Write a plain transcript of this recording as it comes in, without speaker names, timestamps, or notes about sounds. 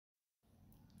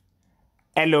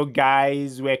Hello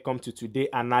guys, welcome to today's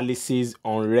analysis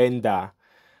on RNDR.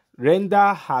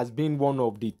 RNDR has been one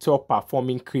of the top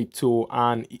performing crypto,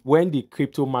 and when the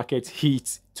crypto market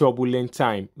hit turbulent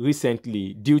time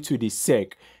recently due to the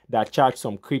SEC that charged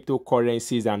some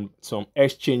cryptocurrencies and some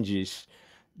exchanges,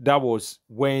 that was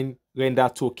when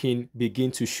RNDR token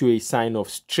began to show a sign of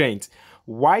strength.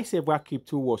 While several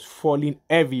crypto was falling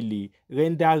heavily,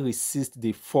 RNDR resisted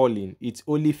the falling. It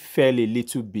only fell a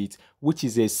little bit, which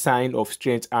is a sign of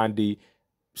strength and the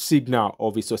signal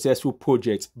of a successful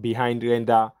project behind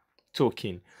RNDR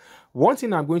token. One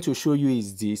thing I'm going to show you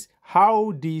is this: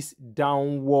 how this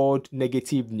downward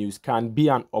negative news can be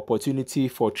an opportunity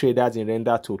for traders in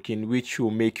RNDR token, which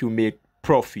will make you make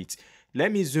profit.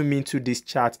 Let me zoom into this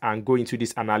chart and go into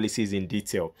this analysis in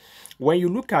detail. When you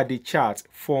look at the chart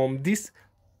from this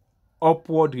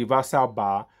upward reversal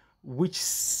bar, which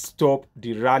stopped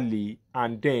the rally,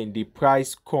 and then the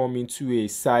price come into a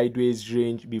sideways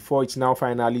range before it now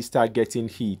finally start getting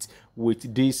hit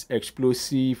with this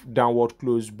explosive downward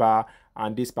close bar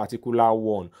and this particular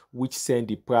one which sent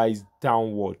the price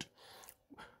downward.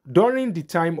 During the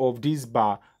time of this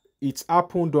bar, it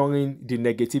happened during the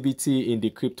negativity in the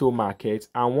crypto market,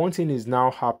 and one thing is now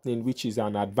happening which is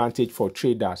an advantage for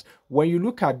traders. When you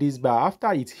look at this bar,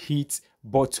 after it hit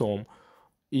bottom,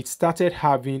 it started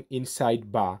having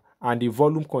inside bar and the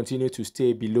volume continued to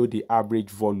stay below the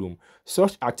average volume.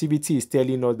 Such activity is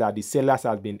telling us that the sellers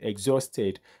have been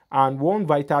exhausted, and one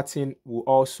vital thing will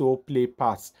also play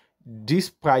part. This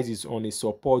price is on a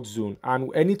support zone,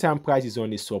 and anytime price is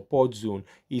on a support zone,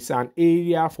 it's an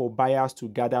area for buyers to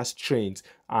gather strength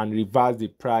and reverse the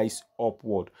price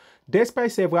upward.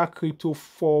 Despite several crypto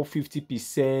fall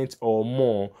 50% or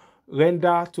more,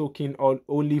 RNDR token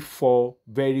only fall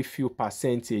very few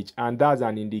percentage, and that's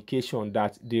an indication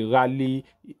that the rally,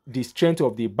 the strength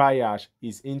of the buyers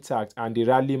is intact, and the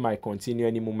rally might continue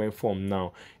any moment from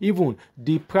now. Even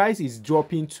the price is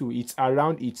dropping to it's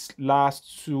around its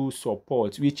last two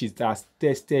supports, which is as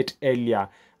tested earlier,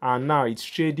 and now it's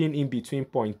trading in between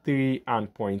 0.3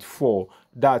 and 0.4.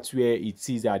 That's where it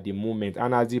is at the moment,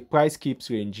 and as the price keeps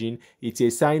ranging, it's a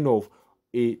sign of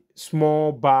a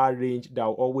small bar range that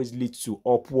will always lead to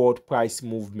upward price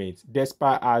movement,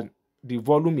 despite the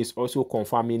volume is also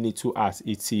confirming it too as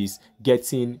it is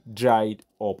getting dried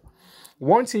up.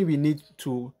 One thing we need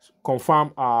to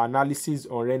confirm our analysis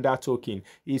on RNDR token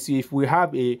is if we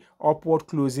have a upward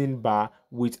closing bar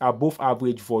with above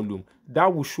average volume,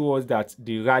 that will show us that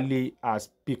the rally has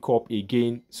picked up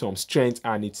again some strength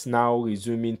and it's now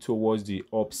resuming towards the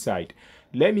upside.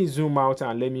 Let me zoom out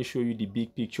and let me show you the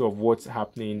big picture of what's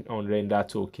happening on RNDR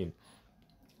token.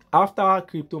 After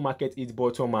crypto market hit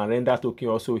bottom and RNDR token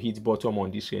also hit bottom on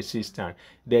this resistance,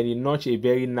 then it notched a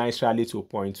very nice rally to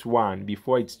 0.1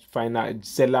 before its final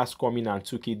sellers come in and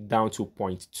took it down to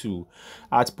 0.2.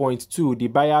 At 0.2, the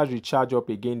buyers recharge up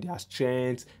again their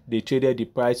strength, they traded the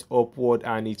price upward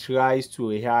and it rise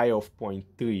to a high of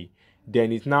 0.3.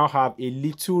 Then it now have a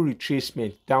little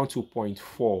retracement down to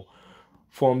 0.4.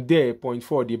 From there,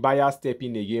 0.4, the buyer step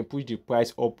in again, push the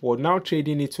price upward, now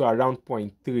trading it to around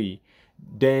 0.3.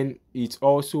 Then it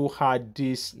also had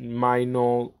this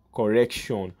minor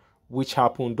correction which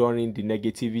happened during the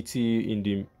negativity in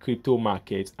the crypto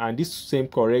market, and this same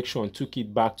correction took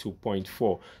it back to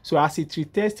 0.4. So as it's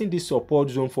retesting the support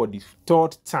zone for the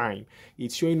third time,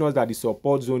 it's showing us that the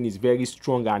support zone is very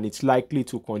strong and it's likely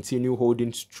to continue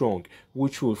holding strong,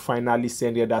 which will finally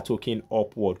send RNDR token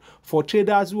upward. For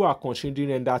traders who are considering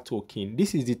RNDR token,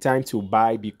 this is the time to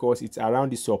buy because it's around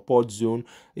the support zone.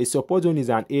 A support zone is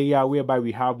an area whereby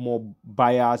we have more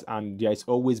buyers and there is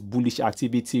always bullish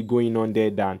activity going on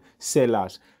there than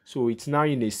sellers. So it's now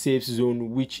in a safe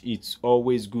zone, which it's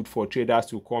always good for traders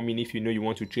to come in if you know you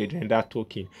want to trade RNDR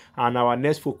token. And our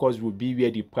next focus will be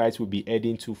where the price will be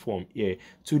heading to from here.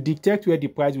 To detect where the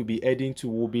price will be heading to,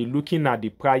 we'll be looking at the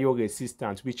prior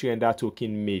resistance which RNDR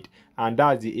token made, and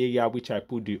that's the area which I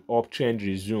put the uptrend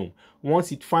resume.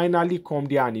 Once it finally comes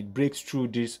there and it breaks through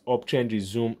this uptrend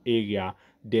resume area,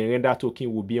 then RNDR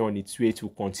token will be on its way to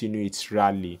continue its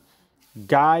rally.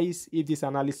 Guys, if this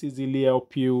analysis really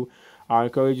help you, I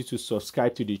encourage you to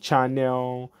subscribe to the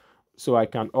channel so I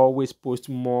can always post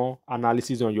more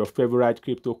analysis on your favorite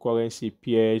cryptocurrency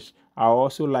pairs. I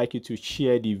also like you to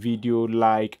share the video,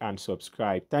 like and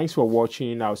subscribe. Thanks for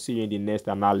watching. I'll see you in the next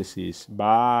analysis.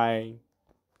 Bye.